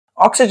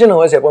Oxygen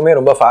OS எப்பவுமே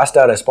ரொம்ப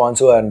ஃபாஸ்ட்டாக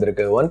ரெஸ்பான்சிவாக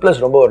இருந்திருக்கு. OnePlus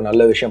ரொம்ப ஒரு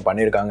நல்ல விஷயம்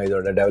பண்ணியிருக்காங்க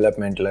இதோட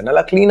டெவலப்மெண்ட்டில்.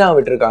 நல்லா க்ளீனாக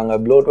விட்டுருக்காங்க.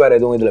 ப்ளோட்வேர்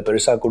எதுவும் இதில்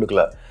பெருசாக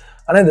கொடுக்கல.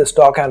 ஆனால் இது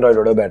ஸ்டாக்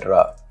ஆண்ட்ராய்டோட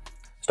பெட்டரா?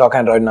 ஸ்டாக்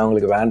ஆண்ட்ராய்டுனா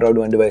உங்களுக்கு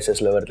ஆண்ட்ராய்டு ஒன்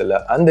டிவைசஸில் வருதில்ல,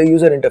 அந்த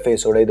யூசர்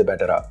இன்டர்ஃபேஸோட இது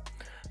பெட்டரா?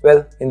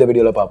 வெல், இந்த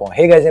வீடியோவில் பார்ப்போம்.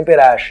 ஹே கைஸ், என்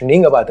பேர் ஆஷ்.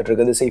 நீங்கள் பார்த்துட்டு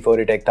இருக்குது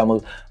C4 Tech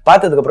தமிழ்.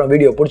 பார்த்ததுக்கப்புறம்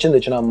வீடியோ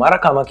பிடிச்சிருந்துச்சுன்னா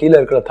மறக்காமல் கீழே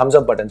இருக்கிற தம்ஸ்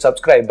அப் பட்டன்,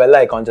 சப்ஸ்கிரைப், பெல்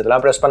ஐகான்ஸ்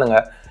இதெல்லாம் ப்ரெஸ்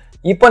பண்ணுங்கள்.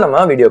 இப்போ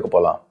நம்ம வீடியோக்கு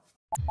போகலாம்.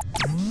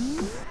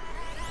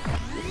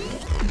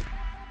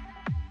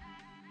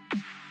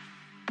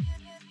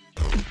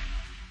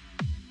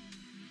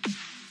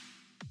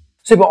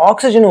 ஸோ இப்போ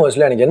ஆக்சிஜன்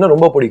ஓஎஸ்ல எனக்கு என்ன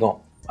ரொம்ப பிடிக்கும்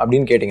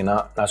அப்படின்னு கேட்டிங்கன்னா,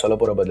 நான் சொல்ல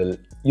போகிற பதில்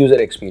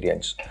யூசர்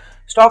எக்ஸ்பீரியன்ஸ்.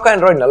 ஸ்டாக்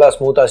ஆண்ட்ராய்டு நல்லா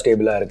ஸ்மூத்தாக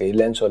ஸ்டேபிளாக இருக்குது,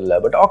 இல்லைன்னு சொல்லல.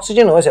 பட்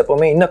ஆக்சிஜன் ஓஎஸ்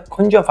எப்போவுமே இன்னும்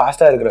கொஞ்சம்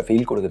ஃபாஸ்ட்டாக இருக்கிற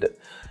ஃபீல் கொடுக்குது.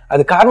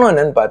 அது காரணம்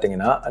என்னன்னு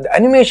பார்த்தீங்கன்னா, அந்த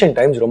அனிமேஷன்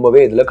டைம்ஸ்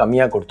ரொம்பவே இதில்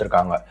கம்மியாக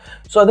கொடுத்துருக்காங்க.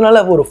 ஸோ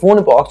அதனால ஒரு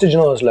ஃபோன் இப்போ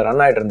ஆக்சிஜன் ஓஎஸில்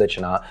ரன் ஆகிட்டு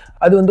இருந்துச்சுன்னா,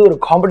 அது வந்து ஒரு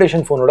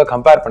காம்படிஷன் ஃபோனோட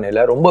கம்பேர்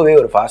பண்ணல ரொம்பவே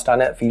ஒரு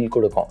ஃபாஸ்ட்டான ஃபீல்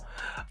கொடுக்கும்.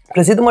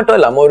 ப்ளஸ் இது மட்டும்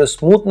இல்லாமல் ஒரு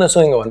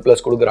ஸ்மூத்னஸும் இங்கே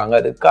OnePlus கொடுக்குறாங்க.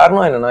 அதுக்கு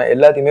காரணம் என்னென்னா,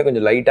 எல்லாத்தையுமே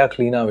கொஞ்சம் லைட்டாக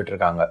க்ளீனாக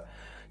விட்டுருக்காங்க.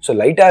 ஸோ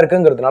லைட்டாக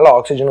இருக்குங்கிறதுனால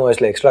ஆக்சிஜன்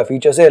ஓஎஸில் எக்ஸ்ட்ரா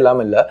ஃபீச்சர்ஸே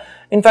இல்லாமல் இல்லை.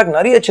 இன்ஃபேக்ட்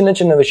நிறைய சின்ன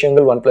சின்ன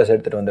விஷயங்கள் OnePlus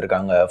எடுத்துகிட்டு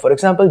வந்திருக்காங்க. For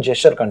example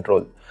gesture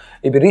control.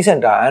 இப்போ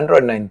ரீசெண்டாக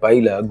Android 9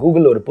 பையில்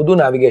Google ஒரு புது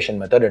நேவிகேஷன்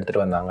மெத்தட்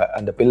எடுத்துகிட்டு வந்தாங்க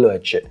அந்த பில்லு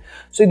வச்சு.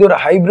 ஸோ இது ஒரு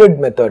ஹைப்ரிட்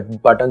மெத்தட்,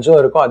 பட்டன்ஸும்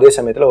இருக்கும், அதே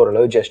சமயத்தில்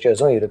ஓரளவு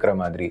ஜெஸ்டர்ஸும் இருக்கிற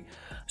மாதிரி.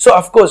 ஸோ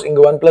அஃப்கோர்ஸ்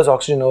இங்கே OnePlus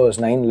ஆக்சிஜன் OS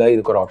 9ல்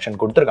இதுக்கு ஒரு ஆப்ஷன்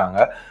கொடுத்துருக்காங்க.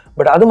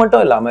 பட் அது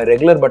மட்டும் இல்லாமல்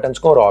ரெகுலர்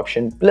பட்டன்ஸ்க்கும் ஒரு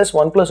ஆப்ஷன், ப்ளஸ்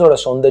OnePlusஓட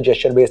சொந்த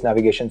ஜெஸ்டர் பேஸ்ட்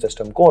நேவிகேஷன்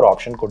சிஸ்டம்க்கும் ஒரு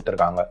ஆப்ஷன்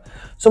கொடுத்துருக்காங்க.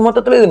 ஸோ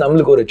மொத்தத்தில் இது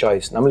நம்மளுக்கு ஒரு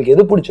சாய்ஸ், நம்மளுக்கு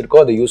எது பிடிச்சிருக்கோ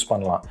அதை யூஸ்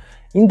பண்ணலாம்.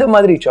 இந்த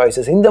மாதிரி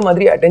சாய்ஸஸ், இந்த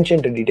மாதிரி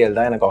அட்டென்ஷன் டு டீட்டெயில்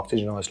தான் எனக்கு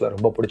ஆக்சிஜன் ஓஎஸ்ல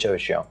ரொம்ப பிடிச்ச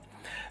விஷயம்.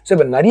 ஸோ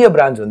இப்போ நிறைய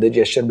பிராண்ட்ஸ் வந்து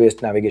gesture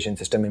paste navigation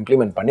system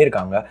implement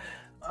பண்ணியிருக்காங்க.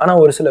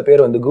 ஆனால் ஒரு சில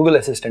பேர் வந்து கூகுள்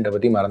அசிஸ்டண்ட்டை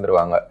பற்றி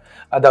மறந்துடுவாங்க.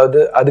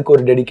 அதாவது அதுக்கு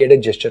ஒரு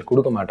டெடிகேட்டட் ஜெஸ்டர்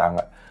கொடுக்க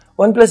மாட்டாங்க.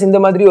 OnePlus இந்த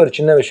மாதிரி ஒரு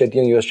சின்ன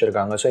விஷயத்தையும்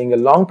யோசிச்சிருக்காங்க. ஸோ இங்கே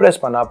லாங் ப்ரெஸ்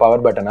பண்ணால்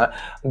பவர் பட்டனை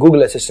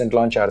கூகுள் அசிஸ்டன்ட்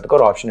லான்ச் ஆகிறதுக்கு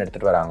ஒரு ஆப்ஷன்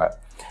எடுத்துகிட்டு வராங்க.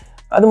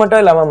 அது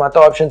மட்டும் இல்லாமல் மற்ற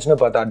ஆப்ஷன்ஸ்னு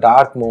பார்த்தா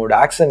டார்க் மோட்,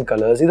 ஆக்சன்ட்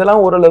கலர்ஸ்,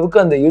 இதெல்லாம்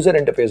ஓரளவுக்கு அந்த யூசர்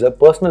இன்டர்ஃபேஸை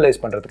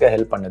பர்சனலைஸ் பண்ணுறதுக்கு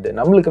ஹெல்ப் பண்ணுது.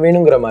 நம்மளுக்கு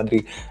வேணுங்கிற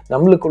மாதிரி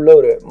நம்மளுக்குள்ள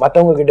ஒரு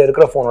மற்றவங்க கிட்ட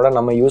இருக்கிற ஃபோனோட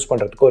நம்ம யூஸ்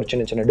பண்ணுறதுக்கு ஒரு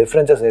சின்ன சின்ன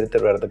டிஃப்ரென்சஸ்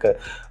எடுத்துகிட்டு வர்றதுக்கு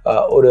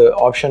ஒரு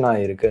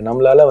ஆப்ஷனாக இருக்குது.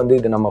 நம்மளால் வந்து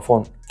இது நம்ம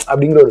ஃபோன்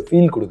அப்படிங்கிற ஒரு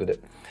ஃபீல் கொடுக்குது.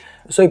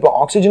 ஸோ இப்போ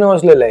ஆக்சிஜன்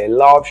ஓஎஸ்ல இல்லை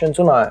எல்லா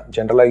ஆப்ஷன்ஸும் நான்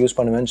ஜென்ரலாக யூஸ்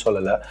பண்ணுவேன்னு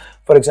சொல்லலை.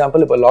 ஃபார்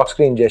எக்ஸாம்பிள் இப்போ லாக்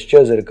ஸ்க்ரீன்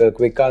ஜெஸ்டர்ஸ் இருக்குது,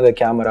 குவிக்காக அந்த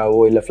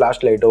கேமராவோ இல்லை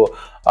ஃப்ளாஷ் லைட்டோ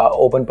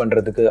ஓப்பன்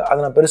பண்ணுறதுக்கு அதை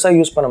நான் பெருசாக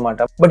யூஸ் பண்ண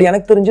மாட்டேன். பட்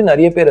எனக்கு தெரிஞ்சு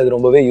நிறைய பேர் அது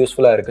ரொம்பவே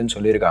யூஸ்ஃபுல்லாக இருக்குன்னு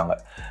சொல்லியிருக்காங்க.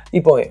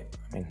 இப்போ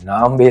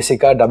நான்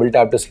பேசிக்காக டபுள்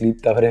டேப் டு ஸ்லீப்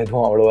தவிர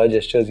எதுவும் அவ்வளோவா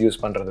ஜெஸ்டர்ஸ்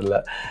யூஸ் பண்ணுறதில்ல.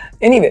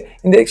 எனிவே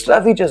இந்த எக்ஸ்ட்ரா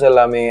ஃபீச்சர்ஸ்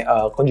எல்லாமே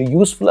கொஞ்சம்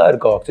யூஸ்ஃபுல்லாக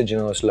இருக்குது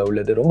ஆக்சிஜன் ஓஎஸ்ல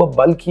உள்ளது. ரொம்ப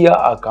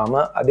பல்கியாக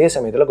ஆக்காமல் அதே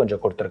சமயத்தில்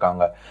கொஞ்சம்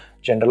கொடுத்துருக்காங்க.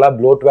 ஜென்ரலாக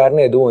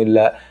ப்ளோட்வேர்னு எதுவும்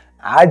இல்லை,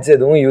 ஆட்ஸ்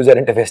எதுவும் யூசர்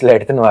இன்டர்ஃபேஸில்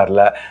எடுத்துன்னு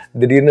வரல.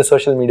 திடீர்னு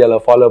சோஷியல்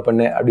மீடியாவில் ஃபாலோ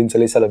பண்ணு அப்படின்னு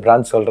சொல்லி சில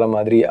பிராண்ட்ஸ் சொல்கிற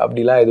மாதிரி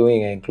அப்படிலாம் எதுவும்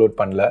இங்கே இன்க்ளூட்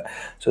பண்ணல.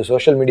 ஸோ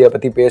சோஷியல் மீடியா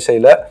பற்றி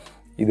பேசையில்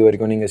இது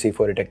வரைக்கும் நீங்கள்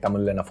C4 Tech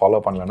தமிழில் என்ன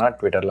ஃபாலோ பண்ணலன்னா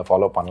ட்விட்டரில்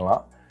ஃபாலோ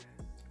பண்ணலாம்.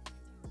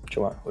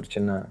 சும்மா ஒரு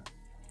சின்ன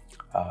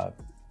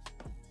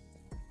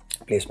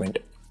பிளேஸ்மெண்ட்.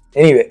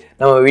 எனிவே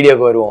நம்ம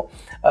வீடியோக்கு வருவோம்.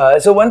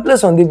 ஸோ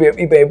OnePlus வந்து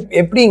இப்போ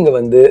எப்படி இங்கே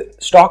வந்து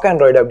ஸ்டாக்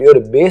ஆண்ட்ராய்டு அப்படியே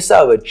ஒரு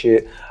பேஸாக வச்சு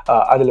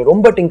அதில்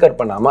ரொம்ப டிங்கர்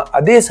பண்ணாமல்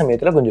அதே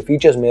சமயத்தில் கொஞ்சம்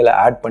ஃபீச்சர்ஸ் மேலே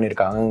ஆட்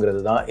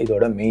பண்ணியிருக்காங்கிறது தான்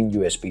இதோட மெயின்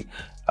யூஎஸ்பி.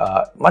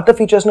 மற்ற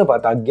ஃபீச்சர்ஸ்னு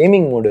பார்த்தா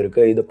கேமிங் மோடு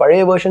இருக்குது, இது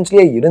பழைய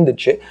வெர்ஷன்ஸ்லேயே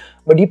இருந்துச்சு.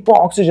 பட் இப்போ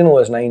oxygen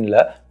OS 9ல்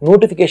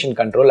notification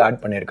control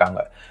add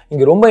பண்ணியிருக்காங்க.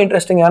 இங்கே ரொம்ப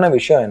இன்ட்ரெஸ்டிங்கான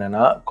விஷயம்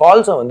என்னென்னா,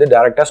 கால்ஸை வந்து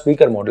டேரெக்டாக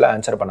ஸ்பீக்கர் மோடில்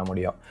ஆன்சர் பண்ண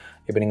முடியும்.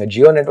 இப்போ நீங்கள்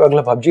ஜியோ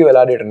நெட்வொர்க்கில் பப்ஜி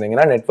விளையாடிட்டு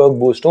இருந்தீங்கன்னா நெட்வொர்க்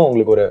பூஸ்ட்டும்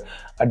உங்களுக்கு ஒரு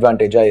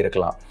அட்வான்டேஜாக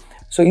இருக்கலாம்.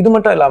 ஸோ இது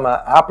மட்டும் இல்லாமல்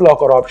ஆப்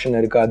லாக்கர் ஆப்ஷன்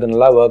இருக்குது, அது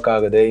நல்லா ஒர்க்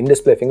ஆகுது.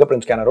 இன்டிஸ்பிளே ஃபிங்கர்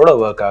பிரிண்ட் ஸ்கேனரோட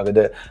ஒர்க்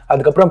ஆகுது.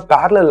 அதுக்கப்புறம்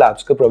பேரலல்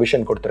ஆப்ஸ்க்கு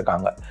ப்ரொவிஷன்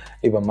கொடுத்துருக்காங்க.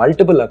 இப்போ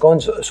மல்டிபிள்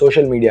அக்கௌண்ட்ஸ்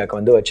சோஷியல் மீடியாவுக்கு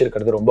வந்து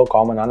வச்சிருக்கிறது ரொம்ப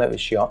காமனான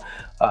விஷயம்.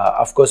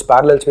 அஃப்கோர்ஸ்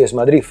பேரலல் ஸ்பேஸ்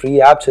மாதிரி ஃப்ரீ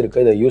ஆப்ஸ்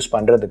இருக்குது இதை யூஸ்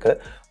பண்ணுறதுக்கு.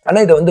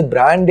 ஆனால் இதை வந்து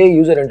பிராண்டே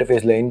யூசர்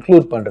இன்டர்ஃபேஸில்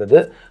இன்க்ளூட் பண்ணுறது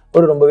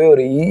ஒரு ரொம்பவே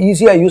ஒரு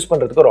ஈஸியாக யூஸ்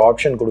பண்ணுறதுக்கு ஒரு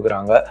ஆப்ஷன்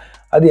கொடுக்குறாங்க.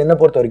 அது என்னை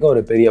பொறுத்த வரைக்கும்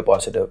ஒரு பெரிய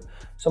பாசிட்டிவ்.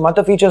 ஸோ மற்ற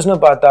ஃபீச்சர்ஸ்னு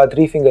பார்த்தா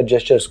 3 ஃபிங்கர்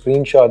ஜெஸ்டர்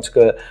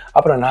ஸ்க்ரீன்ஷாட்ஸ்க்கு,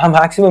 அப்புறம் நான்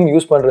மேக்ஸிமம்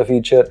யூஸ் பண்ணுற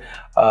ஃபீச்சர்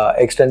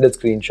எக்ஸ்டெண்டட்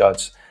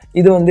ஸ்க்ரீன்ஷாட்ஸ்.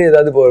 இது வந்து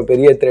ஏதாவது இப்போ ஒரு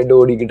பெரிய த்ரெட்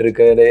ஓடிக்கிட்டு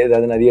இருக்கு,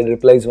 ஏதாவது நிறைய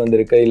ரிப்ளைஸ்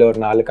வந்திருக்கு, இல்லை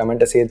ஒரு 4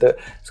 கமெண்ட்டை சேர்த்து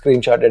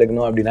ஸ்க்ரீன்ஷாட்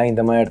எடுக்கணும் அப்படின்னா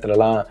இந்த மாதிரி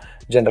இடத்துலலாம்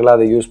ஜென்ரலாக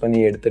அதை யூஸ்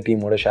பண்ணி எடுத்து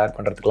டீமோட ஷேர்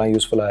பண்ணுறதுக்குலாம்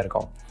யூஸ்ஃபுல்லாக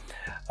இருக்கும்.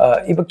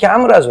 இப்போ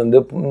கேமராஸ் வந்து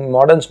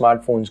மாடர்ன்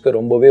ஸ்மார்ட் ஃபோன்ஸ்க்கு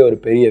ரொம்பவே ஒரு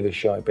பெரிய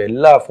விஷயம். இப்போ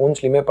எல்லா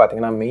ஃபோன்ஸ்லையுமே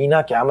பார்த்தீங்கன்னா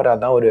மெயினாக கேமரா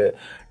தான் ஒரு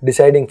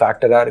டிசைடிங்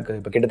ஃபேக்டராக இருக்குது.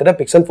 இப்போ கிட்டத்தட்ட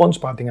பிக்சல் ஃபோன்ஸ்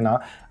பார்த்தீங்கன்னா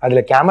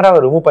அதில்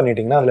கேமராவை ரிமூவ்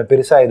பண்ணிட்டிங்கன்னா அதில்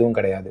பெருசாக எதுவும்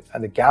கிடையாது.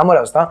 அந்த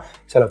கேமராஸ் தான்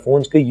சில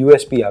ஃபோன்ஸ்க்கு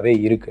யூஎஸ்பியாகவே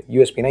இருக்குது.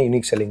 யூஎஸ்பினா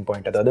யூனிக் செல்லிங்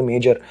பாயிண்ட், அதாவது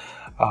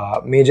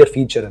மேஜர்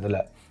ஃபீச்சர்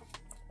அதில்.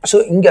 ஸோ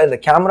இங்கே அந்த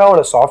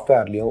கேமராவோட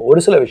சாஃப்ட்வேர்லேயும்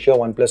ஒரு சில விஷயம்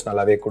OnePlus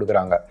நல்லாவே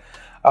கொடுக்குறாங்க.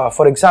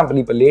 ஃபார்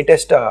எக்ஸாம்பிள் இப்போ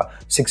லேட்டஸ்ட்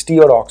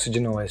 60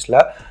 ஆக்சிஜன்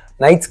ஓஎஸில்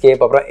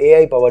நைட்ஸ்கேப் அப்புறம்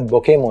AI பவர்ட்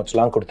பொக்கே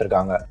மோட்ஸ்லாம்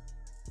கொடுத்துருக்காங்க.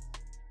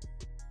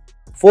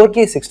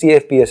 4K 60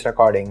 FPS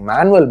recording,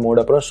 manual mode,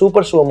 அப்புறம்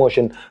சூப்பர் ஸ்லோ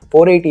மோஷன்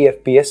 480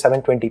 FPS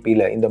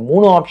 720pல. இந்த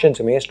 3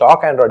 ஆப்ஷன்ஸுமே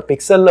ஸ்டாக் ஆண்ட்ராய்டு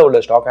பிக்சலில் உள்ள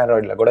ஸ்டாக்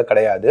ஆண்ட்ராய்டில் கூட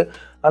கிடையாது.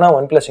 ஆனால்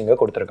OnePlus இங்கே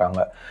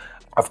கொடுத்துருக்காங்க.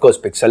 அஃப்கோர்ஸ்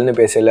பிக்சல்னு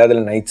பேசல,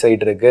 அதில் நைட்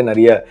சைட் இருக்குது,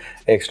 நிறைய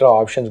எக்ஸ்ட்ரா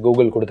ஆப்ஷன்ஸ்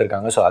கூகுள்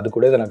கொடுத்துருக்காங்க. ஸோ அது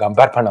கூட இதை நான்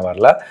கம்பேர் பண்ண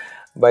வரல.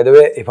 பை த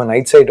வே, இப்போ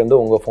நைட் சைட் வந்து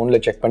உங்கள்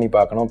ஃபோனில் செக் பண்ணி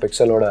பார்க்கணும்.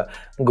 பிக்சலோட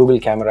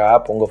கூகுள் கேமரா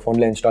ஆப் உங்கள்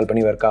ஃபோனில் இன்ஸ்டால்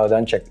பண்ணி ஒர்க்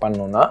ஆகுதான்னு செக்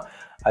பண்ணணுன்னா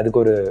அதுக்கு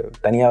ஒரு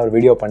தனியாக ஒரு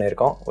வீடியோ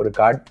பண்ணியிருக்கோம். ஒரு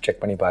கார்டு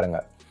செக் பண்ணி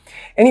பாருங்கள்.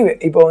 எனிவே,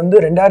 இப்போ வந்து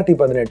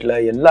 2018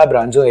 எல்லா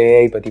பிராண்ட்ஸும்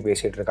ஏஐ பற்றி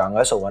பேசிகிட்டு இருக்காங்க.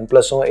 ஸோ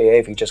OnePlusம் ஏஐ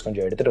ஃபீச்சர்ஸ்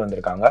கொஞ்சம் எடுத்துகிட்டு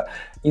வந்திருக்காங்க.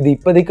 இது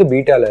இப்போதைக்கு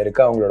பீட்டாவில்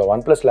இருக்குது. அவங்களோட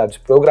OnePlus Labs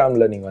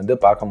ப்ரோக்ராமில் நீங்கள் வந்து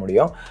பார்க்க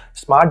முடியும்.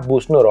 ஸ்மார்ட்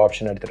பூஸ்ட்னு ஒரு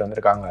ஆப்ஷன் எடுத்துகிட்டு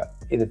வந்திருக்காங்க.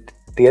 இது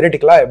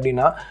தியரட்டிக்கலாக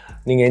எப்படின்னா,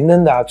 நீங்கள்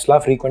எந்தெந்த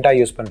ஆப்ஸ்லாம் ஃப்ரீக்வெண்ட்டாக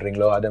யூஸ்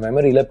பண்ணுறீங்களோ அதை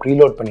மெமரியில்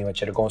ப்ரீலோட் பண்ணி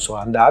வச்சுருக்கோம். ஸோ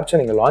அந்த ஆப்ஸை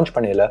நீங்கள் லான்ச்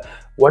பண்ணல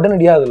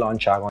உடனடியாக அது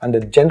லான்ச் ஆகும். அந்த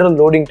ஜென்ரல்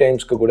லோடிங்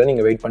டைம்ஸ்க்கு கூட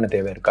நீங்கள் வெயிட் பண்ண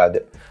தேவை இருக்காது.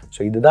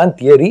 ஸோ இதுதான்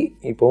தியரி.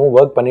 இப்போவும்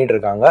ஒர்க் பண்ணிகிட்டு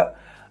இருக்காங்க.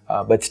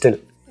 பட் ஸ்டில்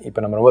இப்போ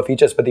நம்ம ரொம்ப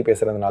ஃபீச்சர்ஸ் பற்றி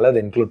பேசுகிறதுனால அதை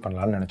இன்க்ளூட்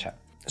பண்ணலான்னு நினச்சேன்.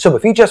 ஸோ இப்போ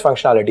ஃபீச்சர்ஸ்,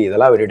 ஃபங்க்ஷனாலிட்டி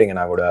இதெல்லாம்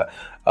விட்டுட்டிங்கன்னா கூட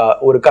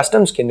ஒரு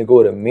கஸ்டம் ஸ்கின்னுக்கு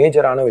ஒரு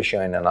மேஜரான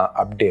விஷயம் என்னென்னா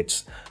அப்டேட்ஸ்.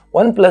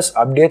 OnePlus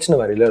அப்டேட்ஸ்னு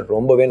வரையில்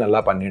ரொம்பவே நல்லா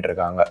பண்ணிகிட்டு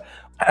இருக்காங்க.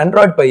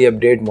 ஆண்ட்ராய்ட் பை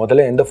அப்டேட்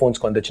முதல்ல எந்த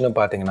ஃபோன்ஸ்க்கு வந்துச்சுன்னு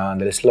பார்த்தீங்கன்னா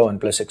அந்த லிஸ்ட்டில்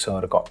OnePlus 6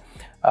 இருக்கும்.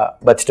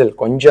 பட் ஸ்டில்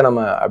கொஞ்சம்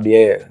நம்ம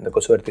அப்படியே இந்த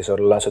கொசுவர்த்தி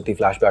சொல்லாம் சுற்றி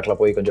ஃப்ளாஷ்பேக்கில்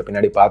போய் கொஞ்சம்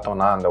பின்னாடி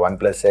பார்த்தோன்னா அந்த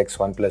OnePlus X,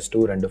 OnePlus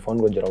 2 ரெண்டு ஃபோன்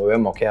கொஞ்சம் ரொம்பவே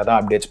மொக்கையாக தான்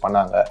அப்டேட்ஸ்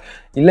பண்ணாங்க,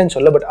 இல்லைன்னு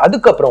சொல்ல. பட்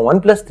அதுக்கப்புறம்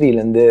OnePlus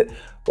 3லேருந்து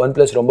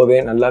OnePlus ரொம்பவே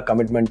நல்லா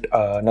கமிட்மெண்ட்,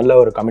 நல்ல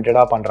ஒரு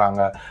கமிட்டடாக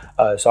பண்ணுறாங்க.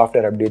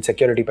 சாஃப்ட்வேர் அப்டேட்,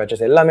 செக்யூரிட்டி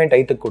பேச்சஸ் எல்லாமே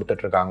டைத்துக்கு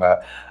கொடுத்துட்ருக்காங்க.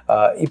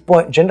 இப்போ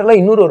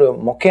ஜென்ரலாக இன்னொரு ஒரு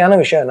மொக்கையான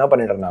விஷயம் என்ன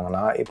பண்ணிட்டு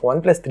இருந்தாங்கன்னா, இப்போ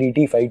OnePlus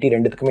 3T 5T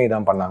ரெண்டுத்துக்குமே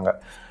இதான் பண்ணாங்க.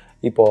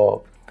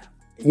 இப்போது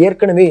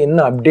ஏற்கனவே என்ன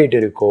அப்டேட்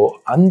இருக்கோ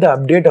அந்த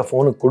அப்டேட்டை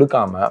ஃபோனுக்கு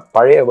கொடுக்காம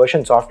பழைய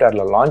வெர்ஷன்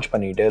சாஃப்ட்வேரில் லான்ச்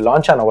பண்ணிவிட்டு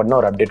லான்ச் ஆன உடனே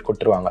ஒரு அப்டேட்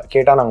கொடுத்துருவாங்க.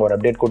 கேட்டால் நாங்கள் ஒரு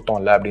அப்டேட்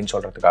கொடுத்தோம்ல அப்படின்னு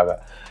சொல்கிறதுக்காக.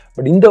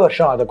 பட் இந்த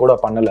வருஷம் அதை கூட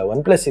பண்ணலை.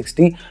 OnePlus 6T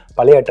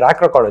பழைய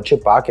ட்ராக் ரெக்கார்ட் வச்சு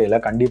பார்க்கல.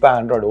 கண்டிப்பாக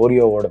ஆண்ட்ராய்டு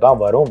ஓரியோவோட தான்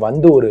வரும்.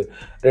 வந்து ஒரு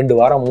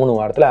 2 வாரம் 3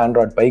 வாரத்தில்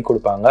ஆண்ட்ராய்டு பை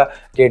கொடுப்பாங்க.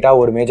 கேட்டால்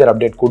ஒரு மேஜர்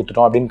அப்டேட்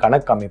கொடுத்துட்டோம் அப்படின்னு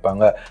கணக்கு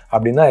காமிப்பாங்க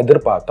அப்படின்னு தான்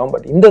எதிர்பார்த்தோம்.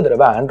 பட் இந்த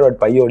தடவை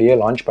ஆண்ட்ராய்டு பையோடையே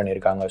லான்ச்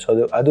பண்ணியிருக்காங்க. ஸோ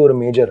அது ஒரு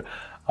மேஜர்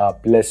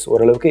ப்ளஸ்.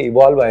 ஓரளவுக்கு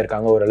இவால்வ்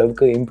ஆகிருக்காங்க,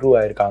 ஓரளவுக்கு இம்ப்ரூவ்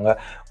ஆகிருக்காங்க,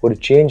 ஒரு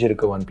சேஞ்ச்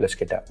இருக்குது OnePlus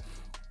கிட்ட.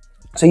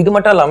 ஸோ இது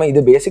மட்டும் இல்லாமல்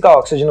இது பேசிக்காக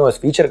ஆக்சிஜன் ஒரு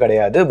ஃபீச்சர்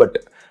கிடையாது. பட்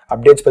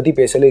அப்டேட்ஸ் பற்றி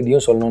பேசல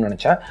இதையும் சொல்லணும்னு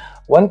நினச்சேன்.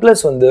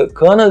 OnePlus வந்து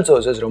கர்னல்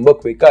சோர்சஸ் ரொம்ப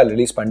குவிக்காக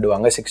ரிலீஸ்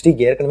பண்ணிடுவாங்க.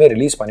 60க்கு ஏற்கனவே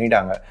ரிலீஸ்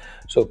பண்ணிட்டாங்க.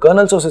 ஸோ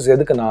கர்னல் சோர்சஸ்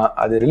எதுக்குன்னா,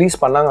 அது ரிலீஸ்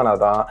பண்ணாங்கன்னா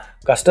தான்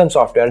கஸ்டம்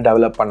சாஃப்ட்வேர்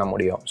டெவலப் பண்ண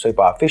முடியும். ஸோ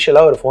இப்போ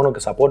அஃபிஷியலாக ஒரு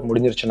ஃபோனுக்கு சப்போர்ட்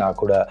முடிஞ்சிருச்சுன்னா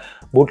கூட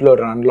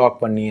பூட்லோடர் அன்லாக்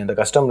பண்ணி அந்த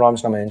கஸ்டம்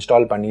ராம்ஸ் நம்ம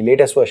இன்ஸ்டால் பண்ணி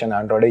லேட்டஸ்ட் வெர்ஷன்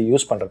ஆண்ட்ராய்டை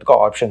யூஸ் பண்ணுறதுக்கு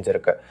ஆப்ஷன்ஸ்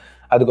இருக்குது.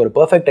 அதுக்கு ஒரு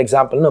பர்ஃபெக்ட்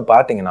எக்ஸாம்பிள்னு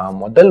பார்த்தீங்கன்னா,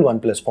 முதல்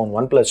OnePlus ஃபோன்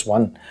OnePlus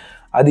 1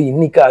 அது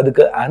இன்னைக்கு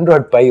அதுக்கு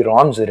ஆண்ட்ராய்ட் பை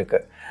ராம்ஸ்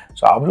இருக்குது.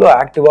 ஸோ அவ்வளோ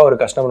ஆக்டிவாக ஒரு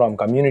கஸ்டம் ராம்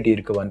கம்யூனிட்டி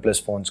இருக்குது OnePlus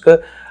ஃபோன்ஸ்க்கு.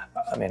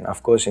 ஐ மீன்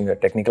அஃப்கோர்ஸ் இங்கே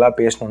டெக்னிக்கலாக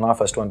பேசணுன்னா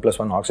ஃபர்ஸ்ட் OnePlus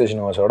 1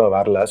 ஆக்சிஜன் ஓஸோட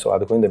வரல. ஸோ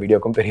அதுக்கும் இந்த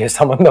வீடியோக்கும் பெரிய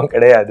சம்மந்தம்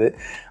கிடையாது.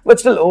 பட்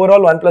ஸ்டில்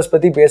ஓவரால் OnePlus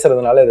பற்றி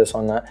பேசுகிறதுனால இதை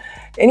சொன்னேன்.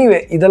 எனிவே,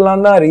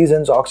 இதெல்லாம் தான்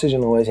ரீசன்ஸ்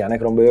ஆக்சிஜன் ஓஎஸ்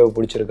எனக்கு ரொம்பவே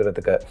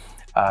பிடிச்சிருக்கிறதுக்கு.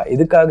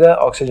 இதுக்காக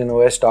ஆக்சிஜன்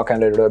ஓஎஸ் ஸ்டாக்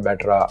ஆண்ட்ராய்டோட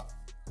பெட்டரா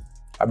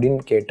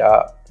அப்படின்னு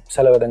கேட்டால்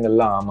சில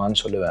விதங்கள்லாம் ஆமான்னு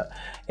சொல்லுவேன்.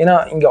 ஏன்னா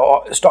இங்கே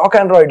ஸ்டாக்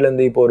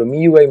ஆண்ட்ராய்ட்லேருந்து இப்போ ஒரு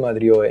MIUI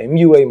மாதிரியோ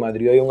MUI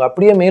மாதிரியோ இவங்க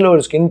அப்படியே மேலே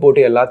ஒரு ஸ்கின்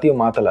போட்டு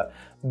எல்லாத்தையும் மாற்றலை.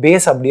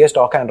 பேஸ் அப்படியே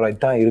ஸ்டாக்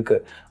ஆண்ட்ராய்ட் தான்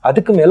இருக்குது.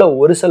 அதுக்கு மேலே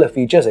ஒரு சில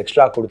ஃபீச்சர்ஸ்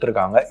எக்ஸ்ட்ரா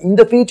கொடுத்துருக்காங்க.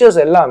 இந்த ஃபீச்சர்ஸ்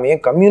எல்லாமே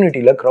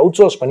கம்யூனிட்டியில் க்ரௌட்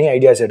சோர்ஸ் பண்ணி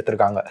ஐடியாஸ்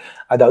எடுத்திருக்காங்க.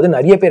 அதாவது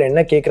நிறைய பேர்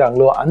என்ன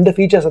கேட்குறாங்களோ அந்த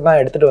ஃபீச்சர்ஸை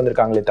தான் எடுத்துகிட்டு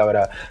வந்திருக்காங்களே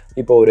தவிர,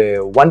 இப்போ ஒரு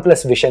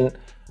OnePlus விஷன்,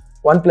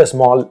 OnePlus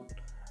மால்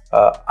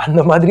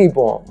அந்த மாதிரி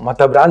இப்போ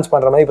மற்ற பிராண்ட்ஸ்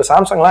பண்ணுற மாதிரி இப்போ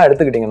சாம்சங்லாம்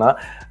எடுத்துக்கிட்டிங்கன்னா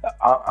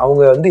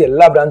அவங்க வந்து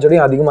எல்லா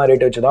பிராண்ட்ஸோடையும் அதிகமாக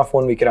ரேட் வச்சு தான்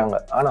ஃபோன் விற்கிறாங்க.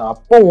 ஆனால்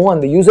அப்போவும்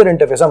அந்த யூசர்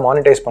இன்டர்ஃபேஸை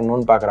மானிட்டைஸ்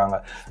பண்ணணும்னு பார்க்குறாங்க.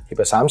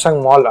 இப்போ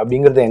சாம்சங் மால்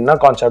அப்படிங்கிறது என்ன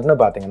கான்செப்ட்னு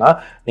பார்த்தீங்கன்னா,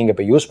 நீங்கள்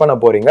இப்போ யூஸ் பண்ண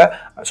போகிறீங்க.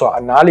 ஸோ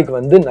நாளைக்கு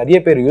வந்து நிறைய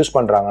பேர் யூஸ்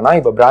பண்ணுறாங்கன்னா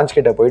இப்போ பிராண்ட்ஸ்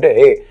கிட்ட போயிட்டு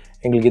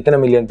எங்களுக்கு இத்தனை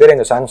மில்லியன் பேர்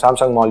எங்கள்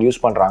சாம்சங் மால் யூஸ்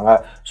பண்ணுறாங்க,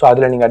 ஸோ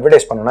அதில் நீங்கள்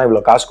அட்வர்டைஸ் பண்ணணும்னா இவ்வளோ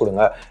காசு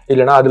கொடுங்க,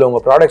 இல்லைனா அதில்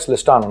உங்கள் ப்ராடக்ட்ஸ்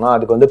லிஸ்ட் ஆகணும்னா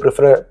அதுக்கு வந்து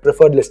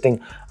ப்ரிஃபர்ட் லிஸ்டிங்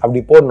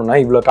அப்படி போடணும்னா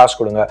இவ்வளோ காசு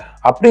கொடுங்க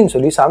அப்படின்னு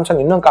சொல்லி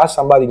சாம்சங் இன்னும் காசு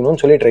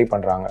சம்பாதிக்கணும்னு சொல்லி ட்ரை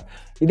பண்ணுறாங்க.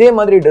 இதே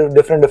மாதிரி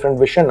டிஃப்ரெண்ட்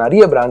விஷயம்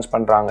நிறைய பிராண்ட்ஸ்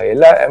பண்ணுறாங்க.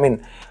 ஐ மீன்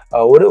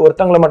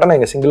ஒருத்தங்களை மட்டும் நான்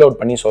இங்கே சிங்கிள் அவுட்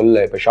பண்ணி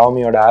சொல்லலை. இப்போ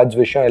ஷாமியோட ஆட்ஸ்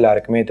விஷயம்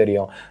எல்லாருக்குமே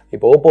தெரியும்.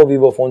 இப்போ ஓப்போ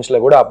விவோ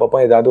ஃபோன்ஸில் கூட அப்பப்போ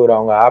ஏதாவது ஒரு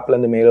அவங்க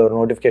ஆப்லேருந்து மேலே ஒரு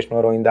நோட்டிஃபிகேஷன்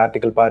வரும், இந்த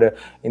ஆர்டிக்கல் பாரு,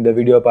 இந்த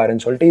வீடியோ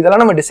பாருன்னு சொல்லிட்டு.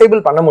 இதெல்லாம் நம்ம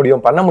டிசேபிள்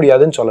பண்ண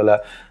முடியாதுன்னு சொல்லலை.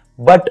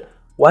 பட்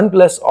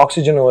OnePlus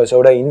ஆக்சிஜன்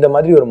ஓஎஸோட இந்த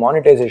மாதிரி ஒரு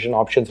மானிட்டைசேஷன்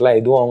ஆப்ஷன்ஸ்லாம்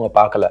எதுவும் அவங்க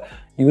பார்க்கல.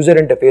 யூசர்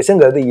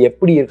இன்டர்ஃபேஸுங்கிறது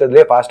எப்படி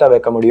இருக்கிறதுலே ஃபாஸ்ட்டாக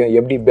வைக்க முடியும்,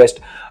 எப்படி பெஸ்ட்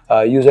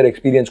யூசர்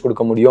எக்ஸ்பீரியன்ஸ்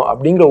கொடுக்க முடியும்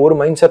அப்படிங்கிற ஒரு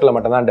மைண்ட் செட்டில்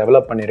மட்டும் தான்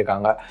டெவலப்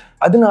பண்ணியிருக்காங்க.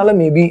 அதனால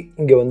மேபி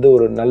இங்கே வந்து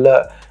ஒரு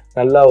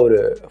நல்ல ஒரு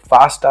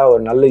ஃபாஸ்ட்டாக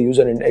ஒரு நல்ல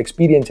யூசர்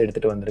எக்ஸ்பீரியன்ஸ்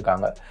எடுத்துகிட்டு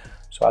வந்திருக்காங்க.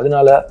 ஸோ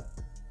அதனால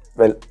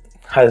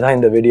அதுதான்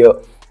இந்த வீடியோ.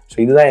 ஸோ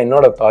இதுதான்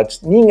என்னோட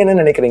தாட்ஸ். நீங்கள் என்ன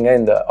நினைக்கிறீங்க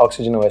இந்த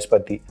ஆக்சிஜன் ஓஎஸ்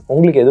பற்றி?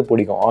 உங்களுக்கு எது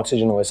பிடிக்கும்,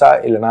 ஆக்சிஜன் ஓஎஸா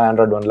இல்லைனா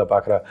ஆண்ட்ராய்டு 1ல்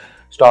பார்க்குற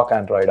ஸ்டாக்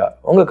ஆண்ட்ராய்டா?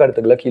 உங்கள்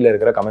கருத்துக்களை கீழே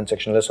இருக்கிற கமெண்ட்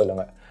செக்ஷனில்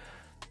சொல்லுங்கள்.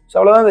 ஸோ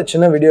அவ்வளோதான் இந்த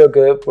சின்ன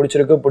வீடியோக்கு.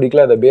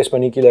 பிடிக்கல அதை பேஸ்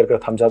பண்ணி கீழே இருக்கிற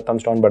தம்ஸ் அப்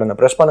தம்ஸ் டவுன் பட்டனை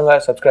ப்ரெஸ்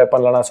பண்ணுங்கள். சப்ஸ்கிரைப்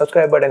பண்ணலாம்,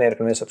 சப்ஸ்கிரைப் பட்டன்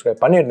ஏற்கனவே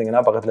சப்ஸ்கிரைப்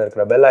பண்ணியிருந்தீங்கன்னா பக்கத்தில்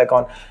இருக்கிற பெல்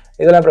ஐக்கான்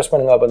இதெல்லாம் ப்ரெஸ்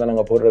பண்ணுங்கள். அப்போ தான்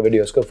நாங்கள் போடுற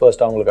வீடியோஸ்க்கு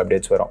ஃபர்ஸ்ட்டாக உங்களுக்கு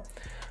அப்டேட்ஸ் வரும்.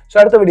 ஸோ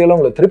அடுத்த வீடியோவில்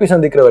உங்களுக்கு திருப்பி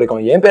சந்திக்கிற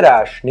வரைக்கும் என் பேர்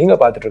ஆஷ்,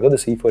 நீங்கள் பார்த்துட்டு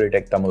இருக்கிறது C4E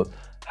Tech Tamil.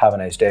 Have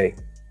a nice day.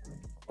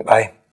 Bye.